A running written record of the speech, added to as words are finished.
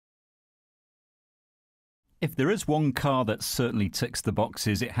If there is one car that certainly ticks the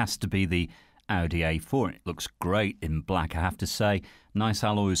boxes, it has to be the Audi A4. It looks great in black, I have to say. Nice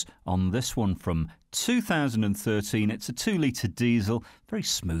alloys on this one from 2013. It's a 2-litre diesel, very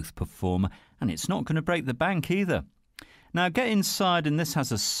smooth performer, and it's not going to break the bank either. Now get inside, and this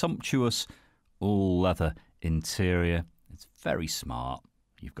has a sumptuous all-leather interior. It's very smart.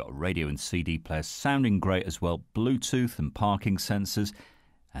 You've got a radio and CD player sounding great as well, Bluetooth and parking sensors,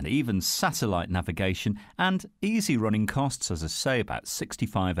 and even satellite navigation, and easy running costs, as I say, about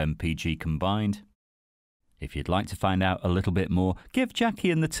 65 mpg combined. If you'd like to find out a little bit more, give Jackie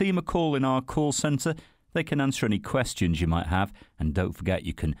and the team a call in our call centre. They can answer any questions you might have, and don't forget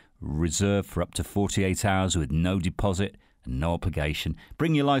you can reserve for up to 48 hours with no deposit and no obligation.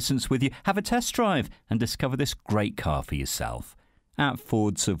 Bring your licence with you, have a test drive and discover this great car for yourself at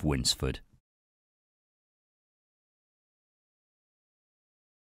Fords of Winsford.